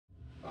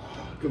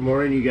Good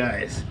morning, you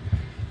guys.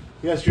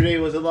 Yesterday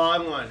was a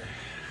long one.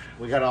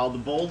 We got all the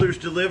boulders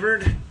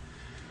delivered.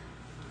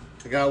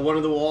 I got one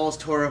of the walls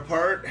tore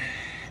apart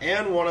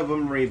and one of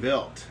them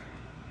rebuilt.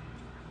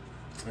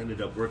 I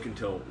ended up working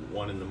till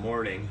 1 in the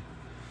morning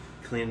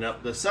cleaning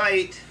up the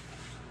site,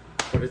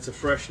 but it's a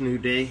fresh new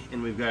day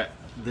and we've got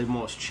the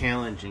most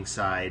challenging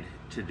side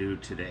to do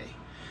today.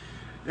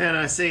 And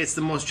I say it's the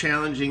most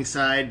challenging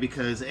side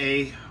because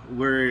A,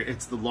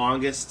 it's the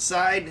longest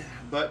side,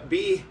 but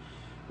B,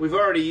 we've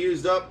already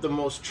used up the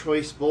most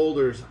choice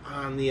boulders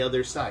on the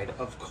other side.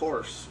 Of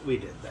course we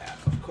did that.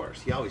 Of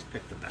course, you always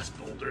pick the best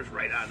boulders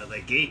right out of the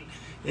gate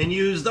and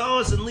use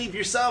those and leave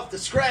yourself the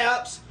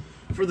scraps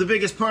for the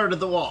biggest part of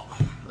the wall.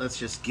 That's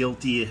just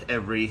guilty.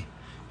 Every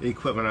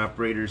equipment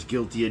operator is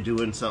guilty of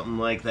doing something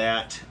like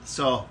that.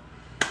 So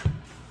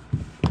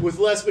with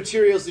less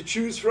materials to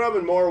choose from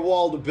and more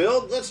wall to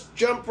build, let's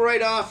jump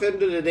right off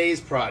into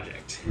today's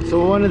project.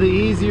 So one of the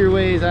easier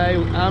ways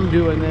I'm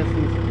doing this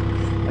is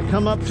I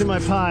come up to my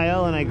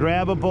pile and I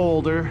grab a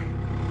boulder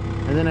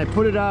and then I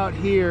put it out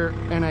here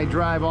and I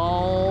drive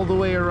all the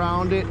way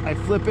around it. I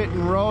flip it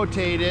and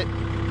rotate it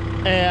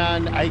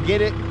and I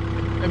get it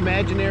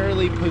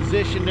imaginarily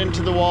positioned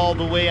into the wall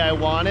the way I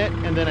want it,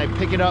 and then I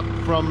pick it up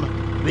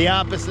from the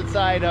opposite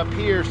side up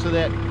here so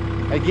that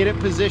I get it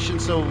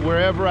positioned so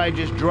wherever I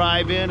just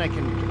drive in, I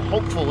can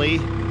hopefully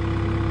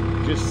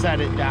just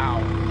set it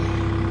down.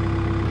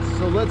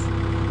 So let's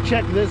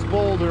check this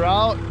boulder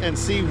out and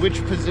see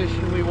which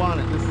position we want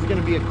it. This is going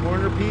to be a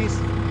corner piece,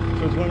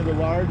 so it's one of the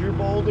larger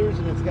boulders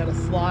and it's got to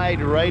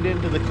slide right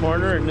into the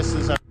corner, and this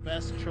is our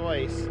best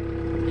choice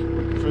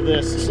for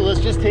this. So let's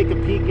just take a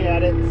peek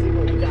at it and see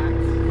what we got.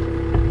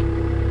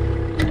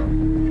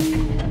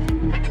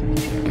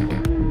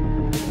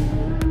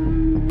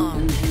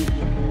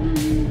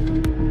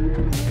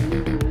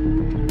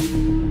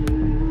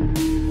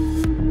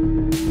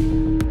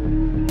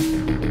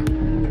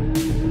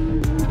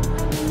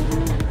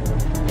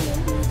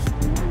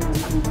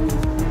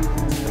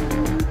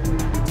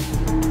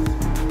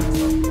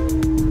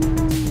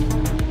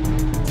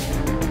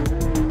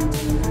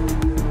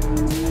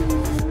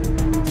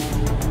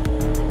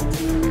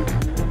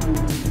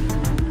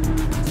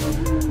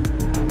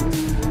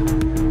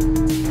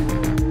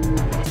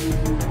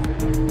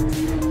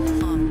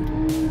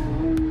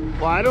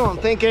 I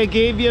don't think I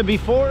gave you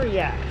before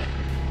yet.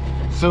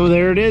 So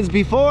there it is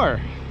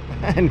before.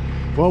 And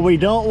what we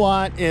don't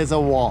want is a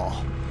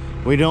wall.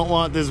 We don't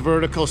want this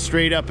vertical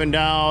straight up and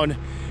down.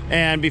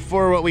 And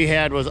before, what we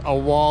had was a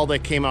wall that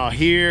came out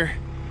here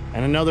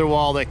and another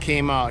wall that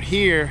came out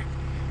here.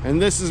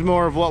 And this is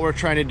more of what we're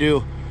trying to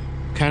do,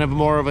 kind of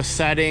more of a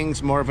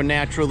settings, more of a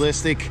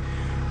naturalistic.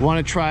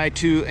 Want to try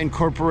to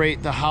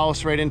incorporate the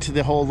house right into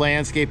the whole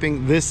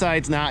landscaping. This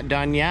side's not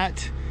done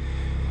yet.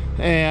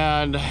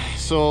 And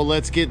so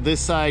let's get this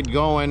side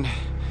going.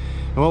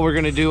 And what we're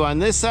going to do on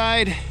this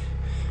side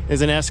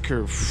is an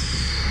S-curve.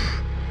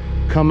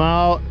 Come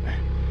out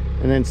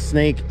and then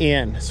snake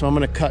in. So I'm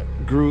going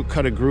to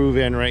cut a groove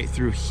in right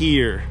through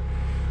here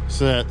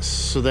so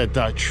that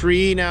the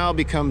tree now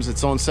becomes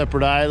its own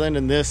separate island,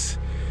 and this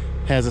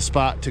has a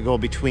spot to go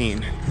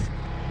between.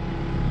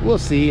 We'll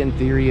see in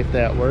theory if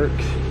that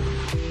works.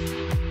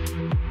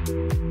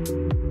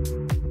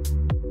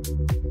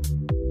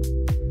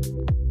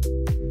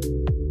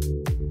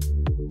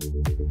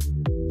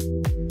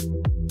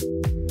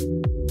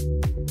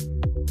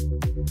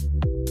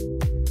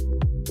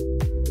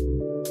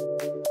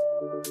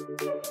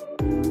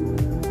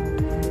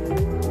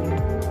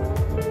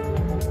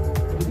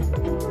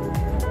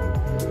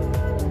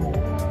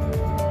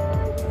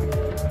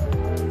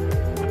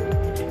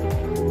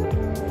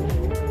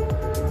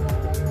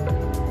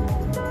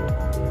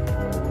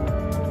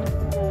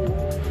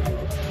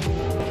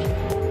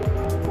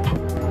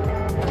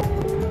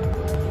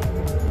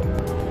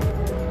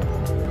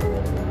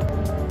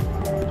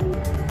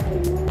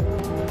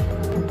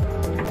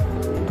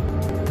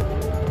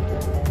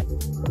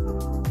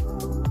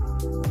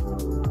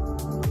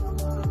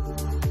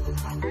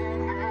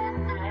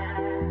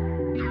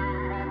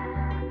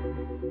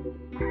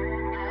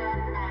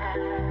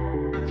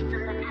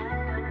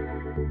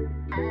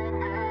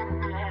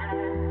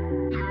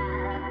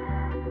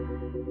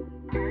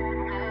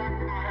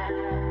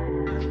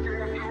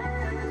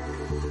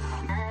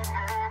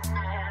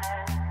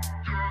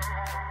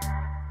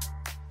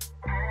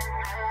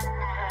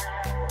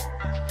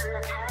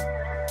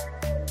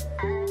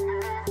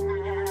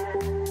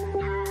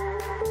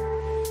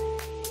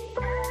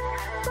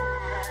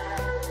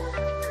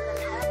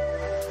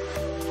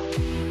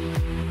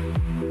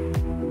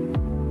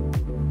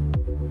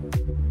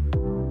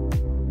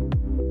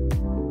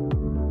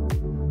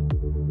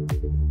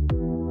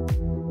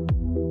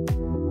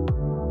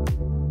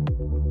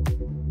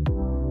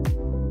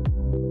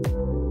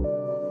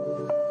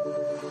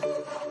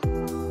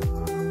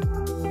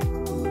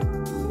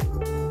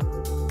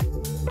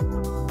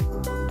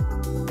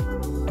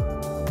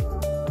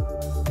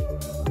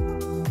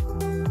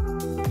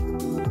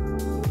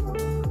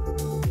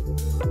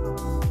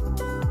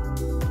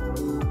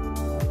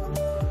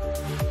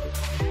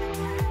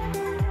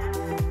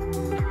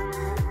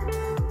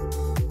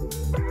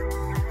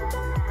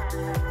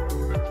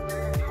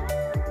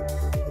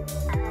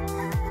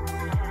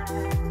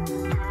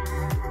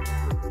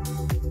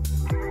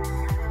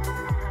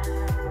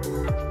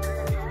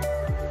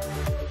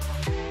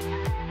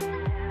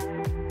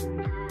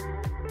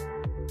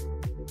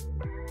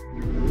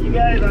 You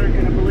guys aren't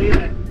gonna believe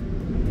it.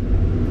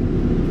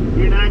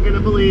 You're not gonna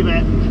believe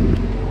it.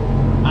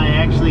 I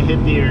actually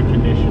hit the air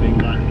conditioning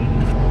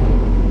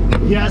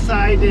button. Yes,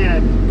 I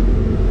did.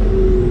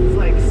 It's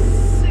like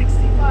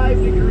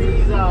 65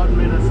 degrees out in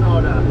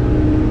Minnesota.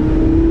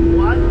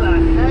 What the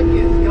heck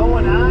is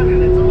going on?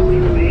 And it's only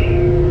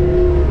May.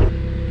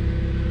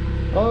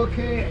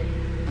 Okay,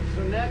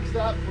 so next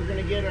up we're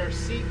gonna get our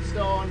seat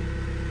stone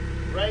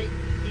right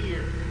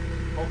here.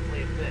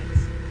 Hopefully it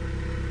fits.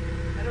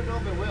 I don't know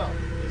if it will.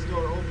 This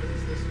door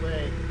opens this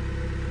way.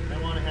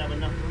 I want to have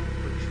enough room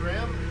for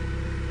trim.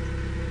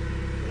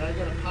 But I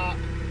gotta pop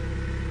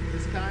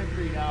this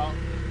concrete out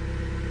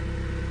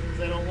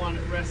because I don't want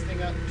it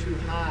resting up too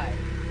high.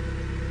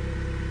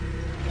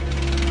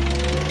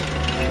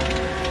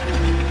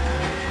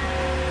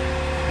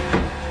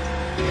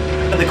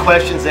 One of the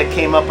questions that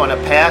came up on a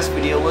past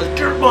video was,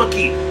 Dirt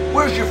Monkey,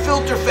 where's your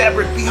filter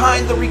fabric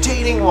behind the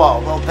retaining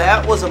wall? Well,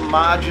 that was a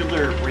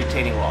modular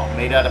retaining wall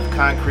made out of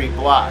concrete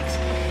blocks.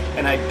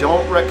 And I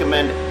don't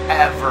recommend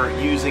ever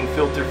using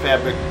filter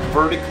fabric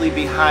vertically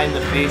behind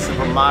the face of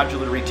a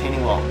modular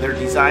retaining wall. They're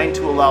designed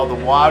to allow the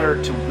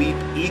water to weep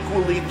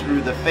equally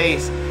through the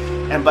face.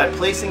 And by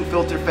placing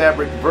filter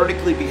fabric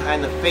vertically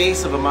behind the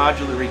face of a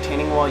modular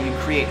retaining wall, you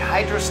create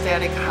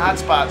hydrostatic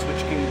hotspots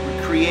which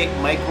can create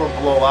micro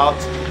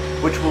blowouts,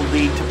 which will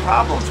lead to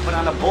problems. But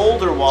on a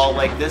boulder wall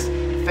like this,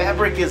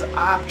 fabric is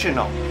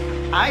optional.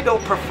 I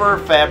don't prefer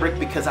fabric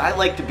because I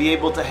like to be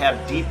able to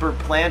have deeper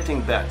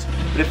planting beds.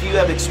 But if you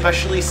have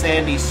especially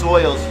sandy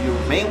soils, you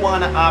may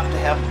want to opt to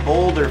have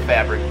boulder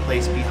fabric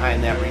placed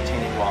behind that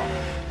retaining wall.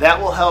 That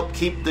will help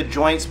keep the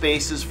joint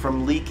spaces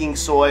from leaking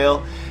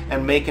soil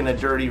and making a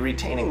dirty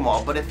retaining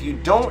wall. But if you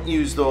don't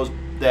use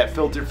that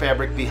filter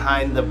fabric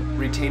behind the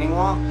retaining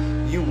wall,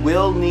 you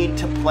will need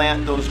to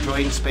plant those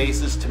joint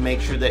spaces to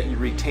make sure that you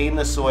retain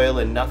the soil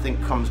and nothing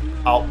comes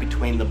out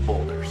between the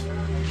boulders.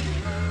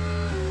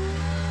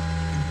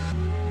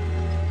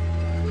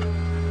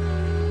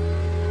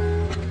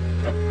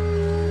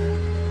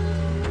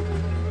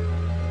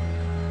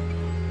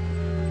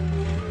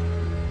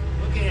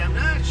 Okay, I'm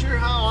not sure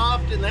how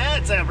often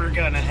that's ever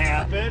gonna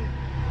happen.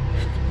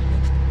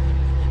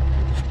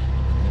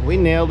 We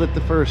nailed it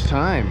the first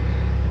time.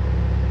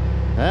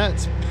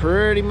 That's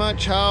pretty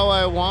much how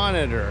I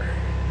wanted her.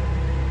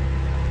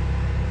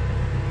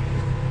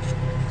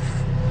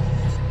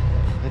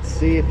 Let's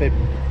see if it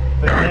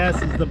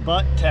passes the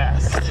butt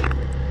test.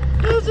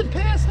 Does it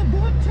pass the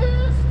butt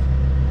test?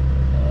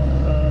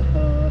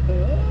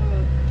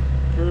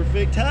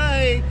 Perfect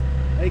height.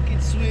 I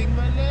can swing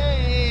my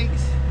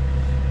legs.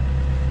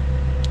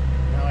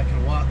 Now I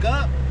can walk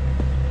up.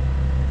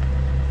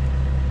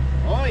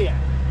 Oh yeah.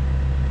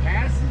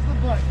 Passes the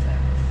butt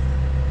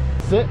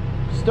test. Sit.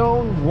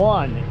 Stone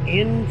 1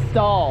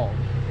 installed.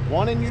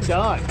 1 and you're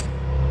done.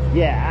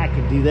 Yeah, I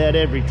can do that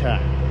every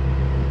time.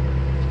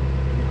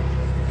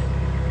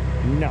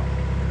 No.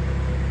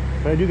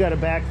 But I do gotta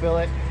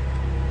backfill it.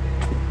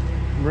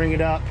 Bring it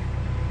up.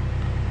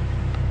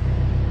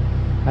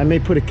 I may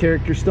put a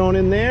character stone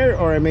in there,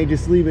 or I may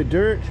just leave it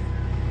dirt.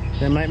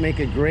 That might make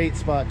a great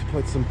spot to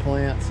put some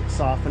plants,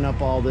 soften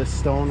up all this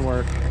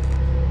stonework.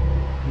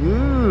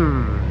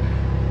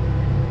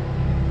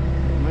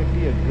 Might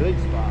be a good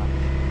spot.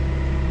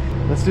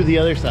 Let's do the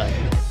other side.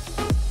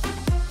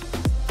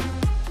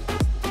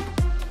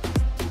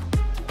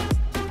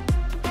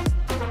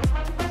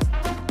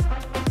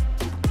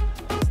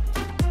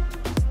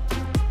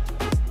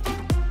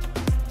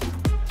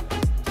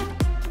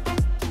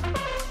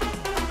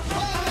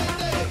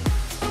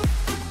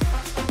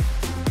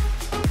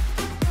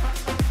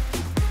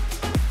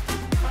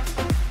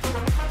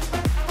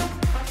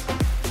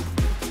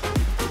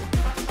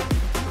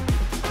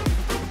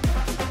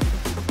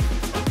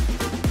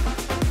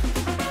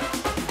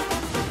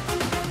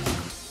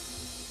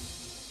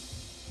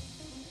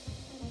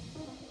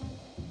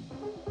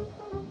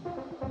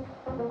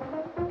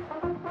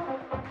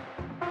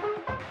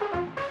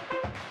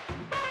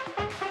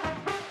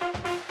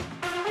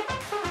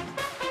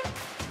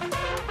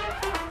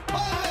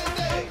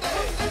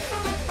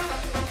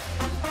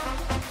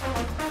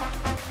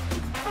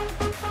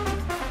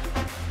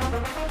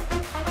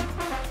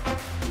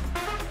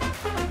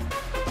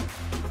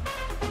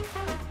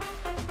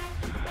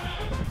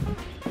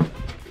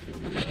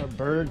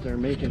 Birds are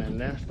making a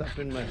nest up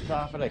in my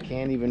soffit. I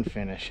can't even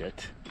finish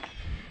it.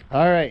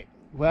 All right,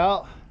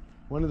 well,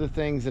 one of the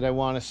things that I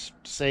want to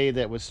say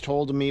that was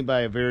told to me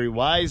by a very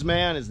wise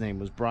man, his name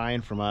was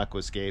Brian from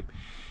Aquascape.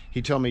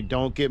 He told me,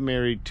 don't get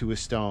married to a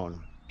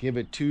stone. Give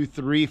it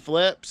 2-3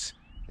 flips.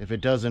 If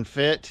it doesn't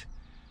fit,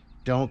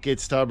 don't get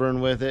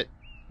stubborn with it.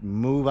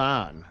 Move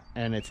on.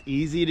 And it's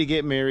easy to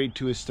get married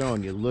to a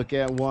stone. You look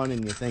at one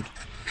and you think,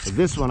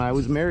 this one I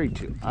was married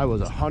to. I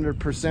was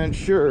 100%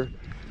 sure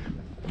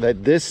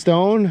that this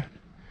stone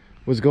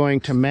was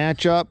going to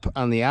match up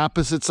on the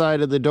opposite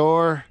side of the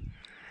door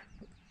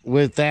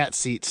with that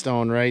seat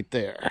stone right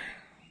there.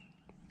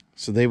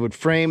 So they would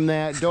frame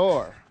that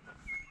door.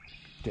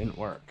 Didn't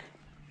work.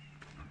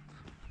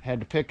 Had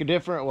to pick a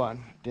different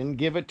one. Didn't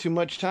give it too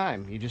much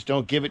time. You just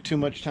don't give it too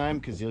much time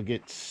because you'll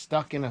get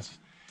stuck in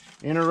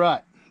a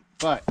rut.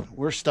 But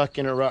we're stuck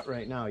in a rut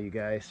right now, you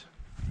guys.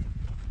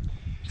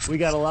 We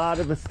got a lot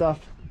of the stuff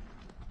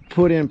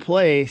put in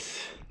place,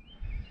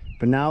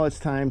 but now it's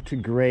time to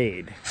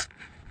grade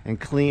and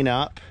clean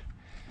up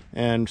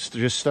and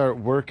just start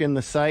working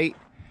the site.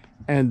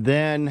 And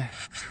then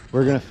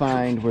we're gonna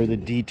find where the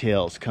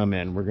details come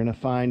in. We're gonna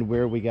find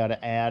where we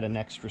gotta add an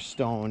extra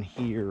stone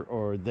here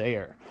or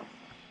there.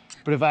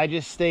 But if I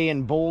just stay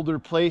in boulder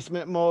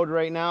placement mode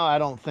right now, I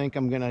don't think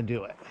I'm gonna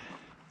do it.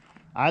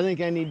 I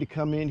think I need to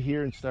come in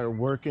here and start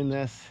working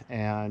this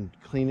and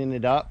cleaning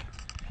it up,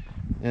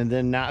 and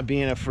then not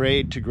being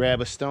afraid to grab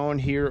a stone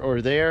here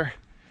or there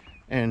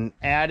and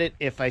add it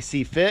if I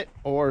see fit,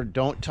 or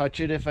don't touch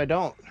it if I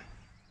don't.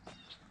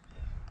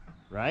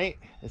 Right?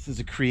 This is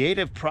a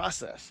creative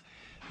process.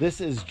 This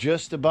is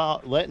just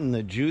about letting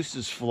the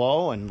juices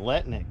flow and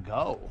letting it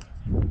go.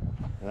 And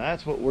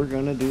that's what we're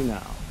gonna do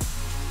now.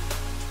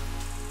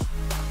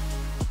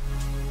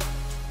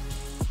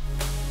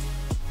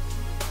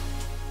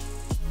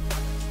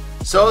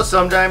 So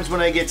sometimes when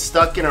I get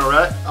stuck in a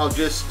rut, I'll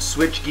just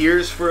switch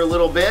gears for a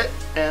little bit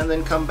and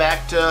then come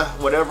back to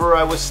whatever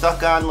I was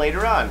stuck on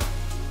later on.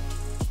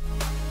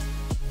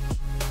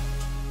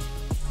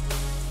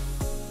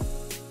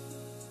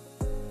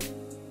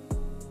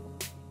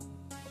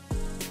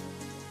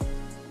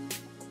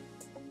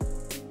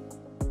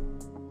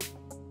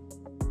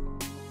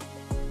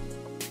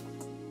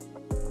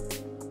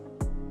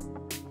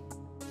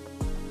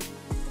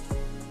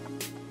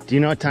 Do you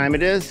know what time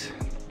it is?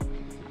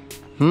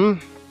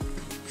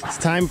 It's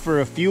time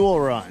for a fuel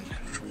run.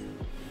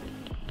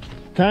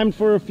 Time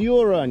for a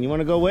fuel run. You want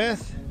to go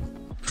with?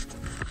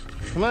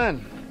 Come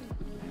on.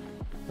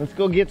 Let's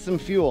go get some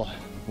fuel.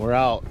 We're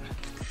out.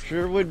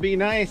 Sure would be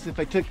nice if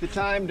I took the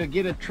time to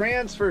get a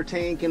transfer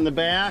tank in the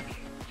back.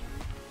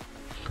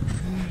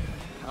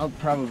 I'll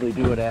probably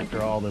do it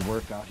after all the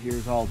work out here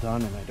is all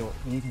done and I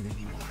don't need it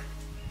anymore.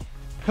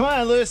 Come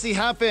on, Lucy,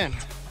 hop in.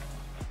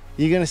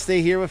 You gonna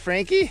stay here with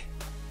Frankie?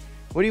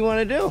 What do you want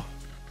to do?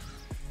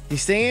 You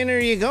staying or are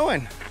you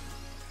going?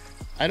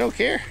 I don't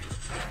care.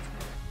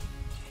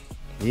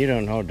 You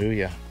don't know, do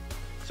you?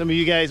 Some of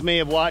you guys may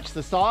have watched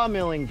the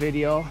sawmilling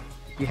video.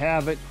 If you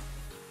haven't,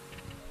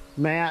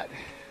 Matt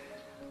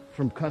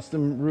from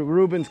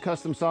Ruben's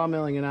Custom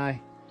Sawmilling and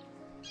I,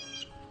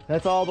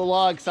 that's all the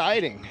log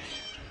siding.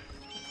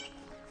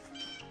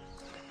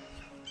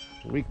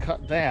 We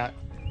cut that.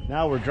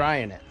 Now we're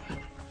drying it.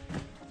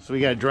 So we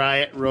gotta dry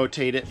it,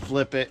 rotate it,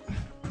 flip it,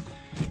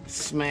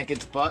 smack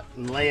its butt,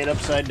 and lay it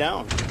upside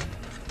down.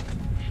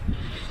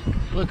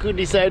 Look who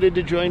decided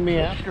to join me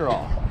after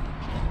all.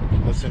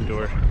 Listen to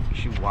her.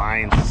 She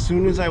whines as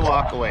soon as I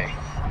walk away.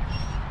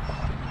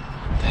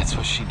 That's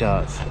what she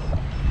does.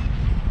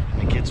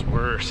 And it gets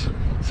worse.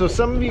 So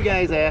some of you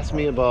guys asked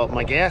me about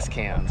my gas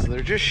cans.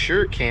 They're just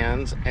shirt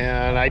cans,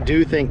 and I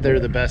do think they're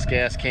the best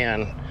gas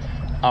can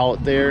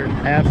out there.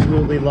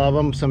 Absolutely love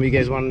them. Some of you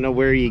guys want to know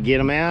where you get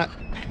them at.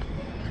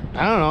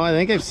 I don't know. I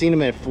think I've seen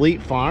them at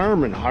Fleet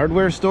Farm and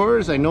hardware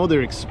stores. I know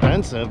they're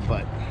expensive,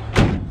 but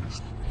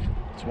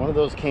it's one of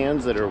those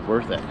cans that are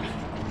worth it.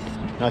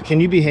 Now,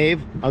 can you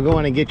behave? I'll go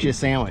in and get you a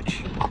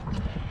sandwich.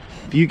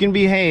 If you can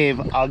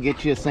behave, I'll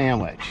get you a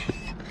sandwich.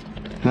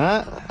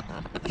 Huh?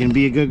 Can you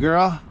be a good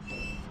girl?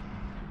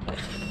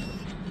 That's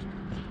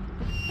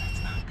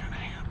not gonna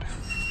happen.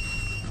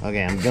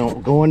 Okay,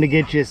 I'm going to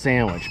get you a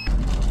sandwich.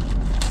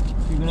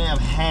 You're gonna have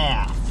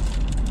half.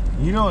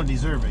 You don't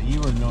deserve it.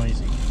 You were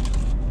noisy.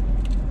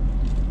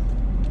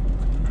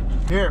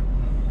 Here.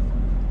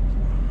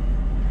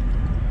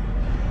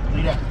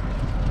 Eat up.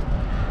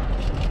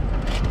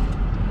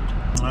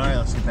 All right,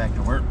 let's get back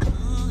to work.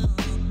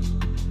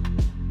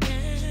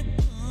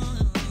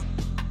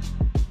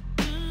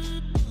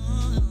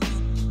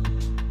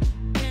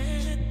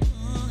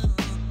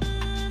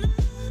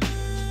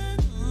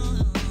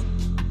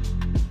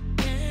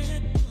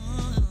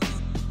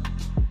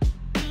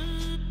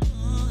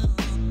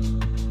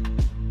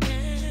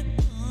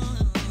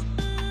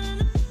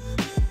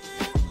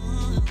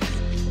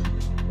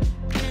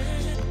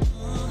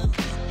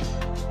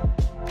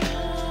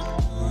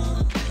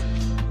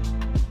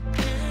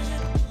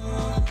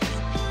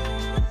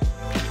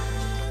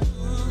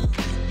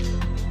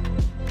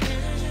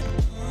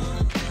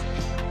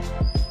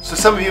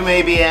 Some of you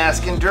may be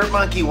asking, Dirt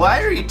Monkey,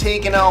 why are you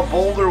taking out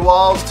boulder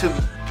walls to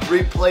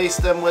replace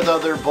them with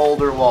other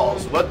boulder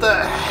walls? What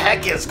the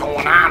heck is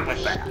going on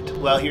with that?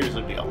 Well, here's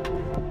the deal.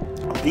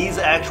 These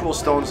actual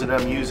stones that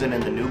I'm using in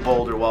the new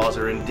boulder walls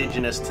are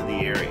indigenous to the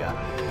area.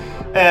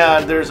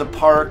 And there's a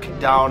park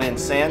down in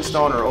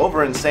Sandstone, or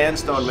over in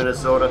Sandstone,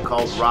 Minnesota,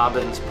 called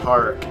Robbins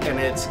Park. And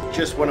it's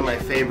just one of my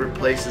favorite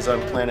places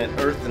on planet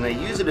Earth, and I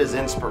use it as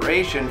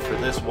inspiration for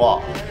this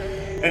wall.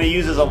 And it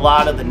uses a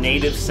lot of the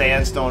native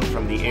sandstone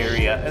from the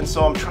area, and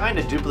so I'm trying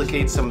to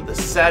duplicate some of the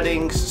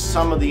settings,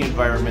 some of the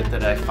environment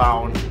that I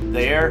found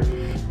there,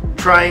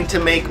 trying to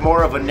make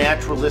more of a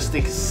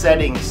naturalistic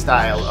setting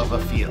style of a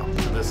feel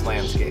to this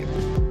landscape.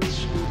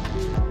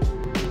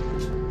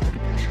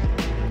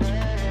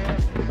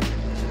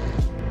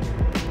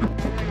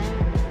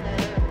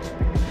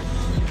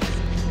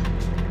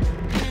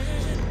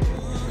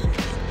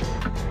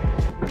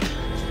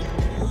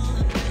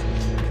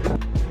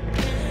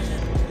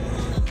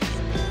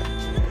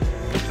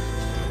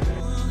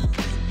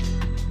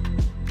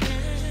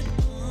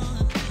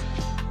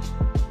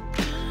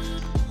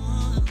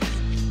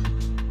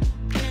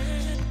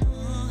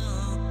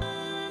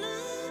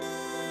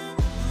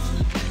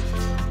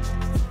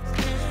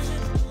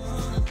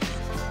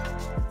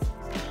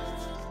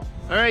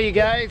 All right, you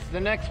guys, the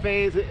next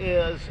phase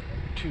is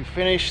to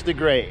finish the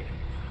grade.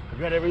 I've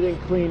got everything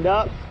cleaned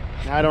up.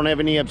 I don't have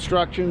any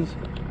obstructions.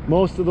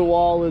 Most of the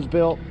wall is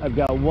built. I've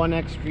got one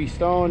extra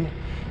stone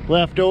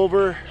left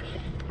over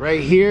right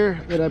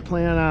here that I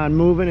plan on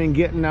moving and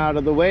getting out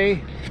of the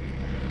way.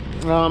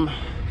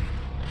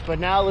 But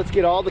now let's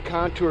get all the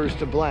contours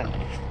to blend.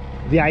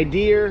 The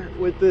idea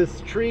with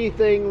this tree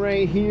thing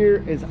right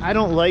here is I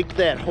don't like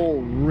that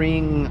whole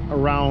ring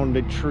around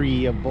a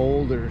tree of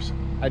boulders.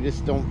 I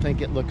just don't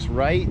think it looks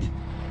right.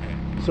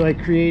 So I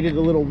created a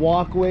little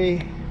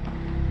walkway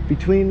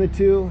between the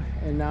two,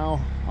 and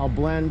now I'll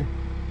blend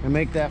and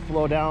make that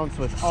flow down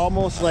so it's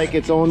almost like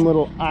its own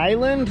little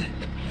island.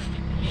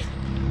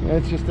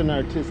 It's just an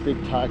artistic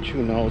touch.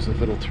 Who knows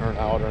if it'll turn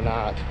out or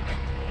not.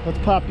 Let's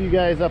pop you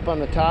guys up on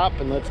the top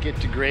and let's get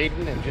to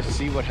grading and just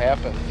see what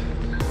happens.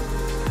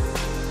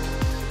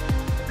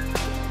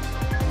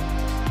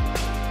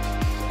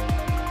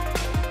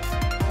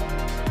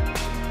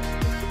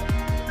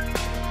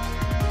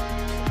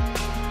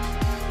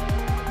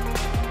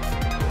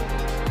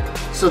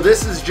 So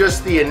this is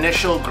just the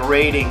initial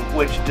grading,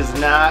 which does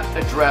not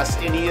address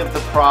any of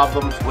the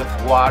problems with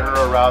water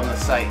around the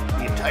site.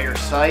 The entire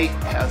site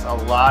has a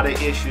lot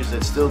of issues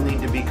that still need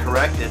to be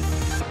corrected.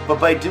 But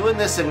by doing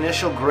this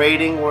initial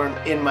grading or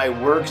in my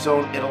work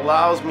zone, it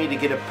allows me to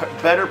get a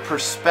better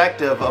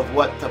perspective of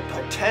what the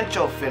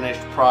potential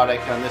finished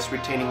product on this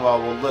retaining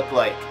wall will look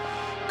like.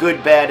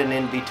 Good, bad, and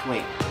in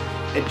between.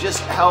 It just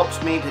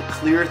helps me to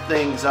clear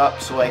things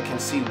up so I can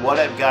see what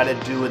I've got to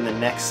do in the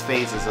next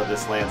phases of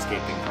this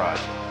landscaping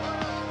project.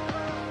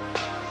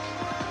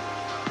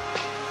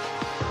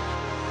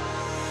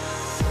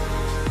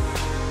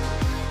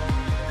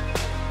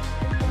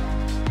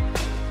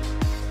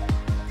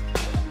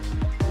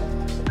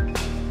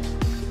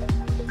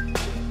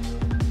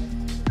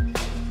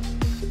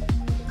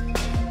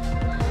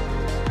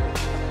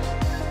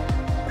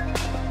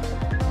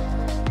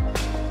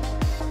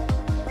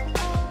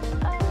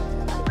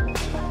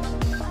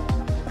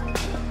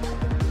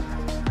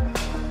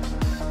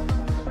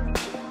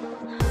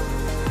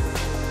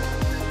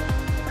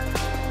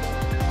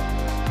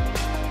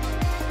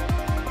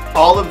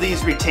 All of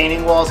these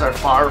retaining walls are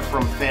far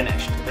from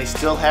finished. They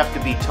still have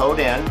to be towed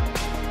in.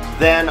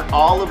 Then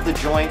all of the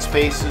joint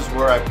spaces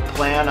where I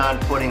plan on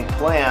putting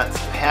plants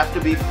have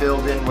to be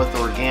filled in with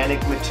organic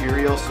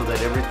material so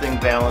that everything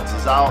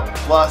balances out.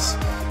 Plus,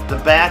 the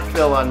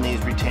backfill on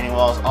these retaining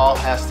walls all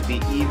has to be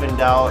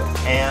evened out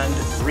and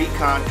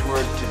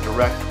recontoured to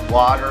direct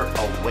water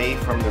away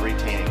from the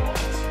retaining walls.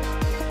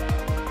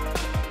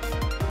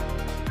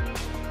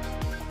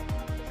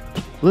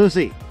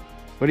 Lucy,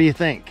 what do you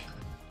think?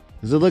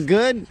 Does it look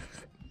good?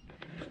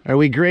 Are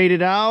we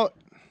graded out?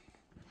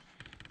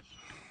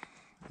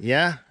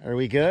 Yeah, are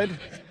we good?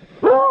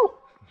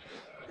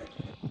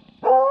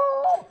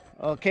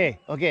 Okay,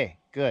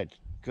 good.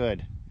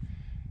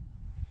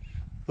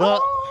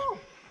 Well,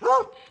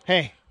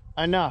 hey,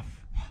 enough.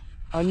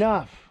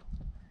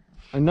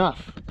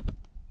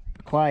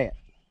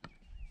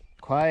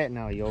 Quiet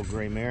now, you old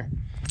gray mare.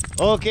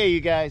 Okay, you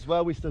guys,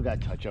 well, we still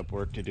got touch-up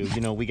work to do. You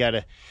know, we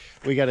gotta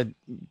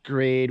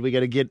grade, we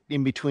gotta get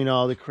in between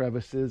all the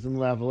crevices and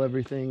level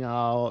everything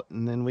out,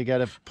 and then we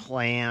gotta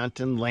plant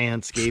and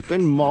landscape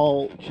and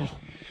mulch.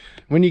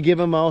 When you give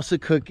a mouse a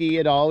cookie,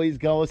 it always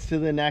goes to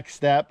the next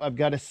step. I've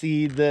got to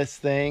seed this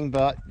thing,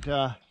 but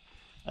I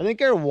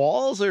think our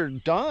walls are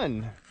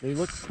done. They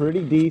look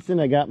pretty decent.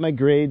 I got my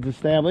grades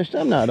established.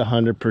 I'm not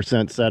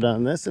 100% set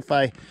on this. If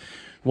I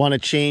want to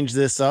change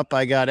this up,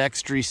 I got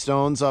extra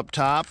stones up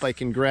top. I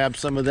can grab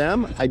some of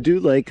them. I do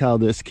like how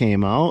this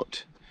came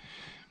out.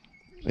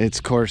 It's,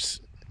 of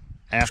course,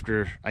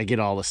 after I get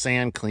all the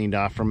sand cleaned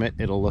off from it,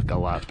 it'll look a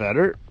lot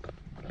better.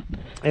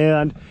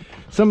 And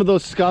some of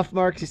those scuff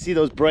marks, you see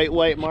those bright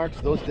white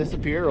marks, those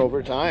disappear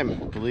over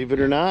time. Believe it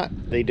or not,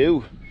 they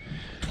do.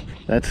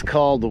 That's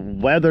called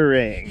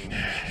weathering.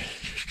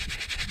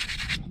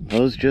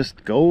 Those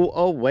just go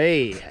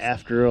away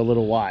after a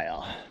little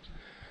while.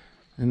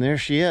 And there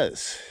she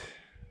is.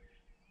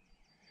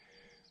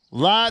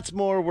 Lots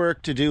more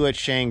work to do at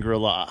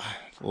Shangri-La.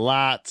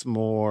 Lots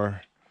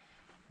more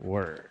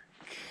work.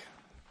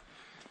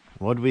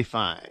 What did we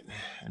find?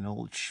 An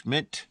old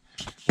Schmidt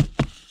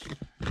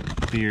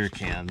beer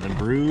can. The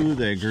brew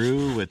that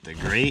grew with the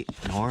Great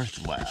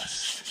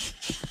Northwest.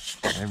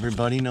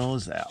 Everybody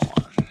knows that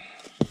one.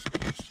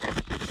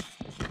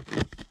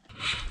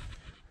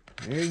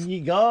 There you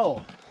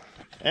go.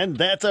 And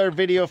that's our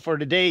video for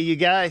today, you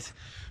guys.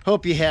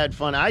 Hope you had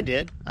fun. I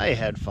did. I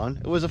had fun.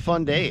 It was a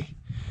fun day.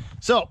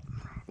 So,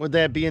 with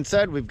that being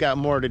said, we've got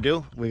more to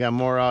do. We got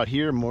more out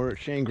here, more at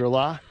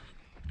Shangri-La.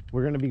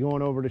 We're going to be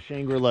going over to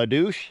Shangri-La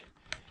Douche,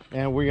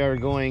 and we are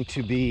going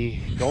to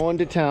be going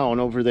to town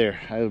over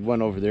there. I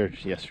went over there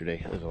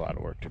yesterday. There's a lot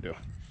of work to do.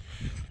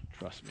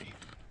 Trust me.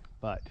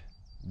 But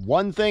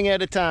one thing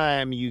at a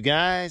time, you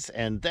guys,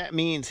 and that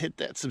means hit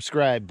that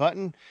subscribe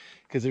button,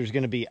 because there's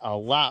going to be a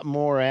lot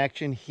more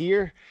action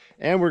here.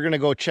 And we're going to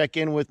go check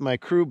in with my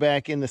crew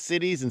back in the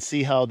cities and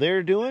see how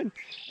they're doing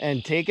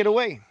and take it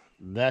away.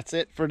 That's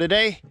it for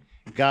today.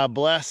 God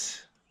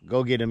bless.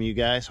 Go get them, you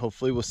guys.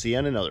 Hopefully we'll see you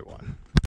on another one.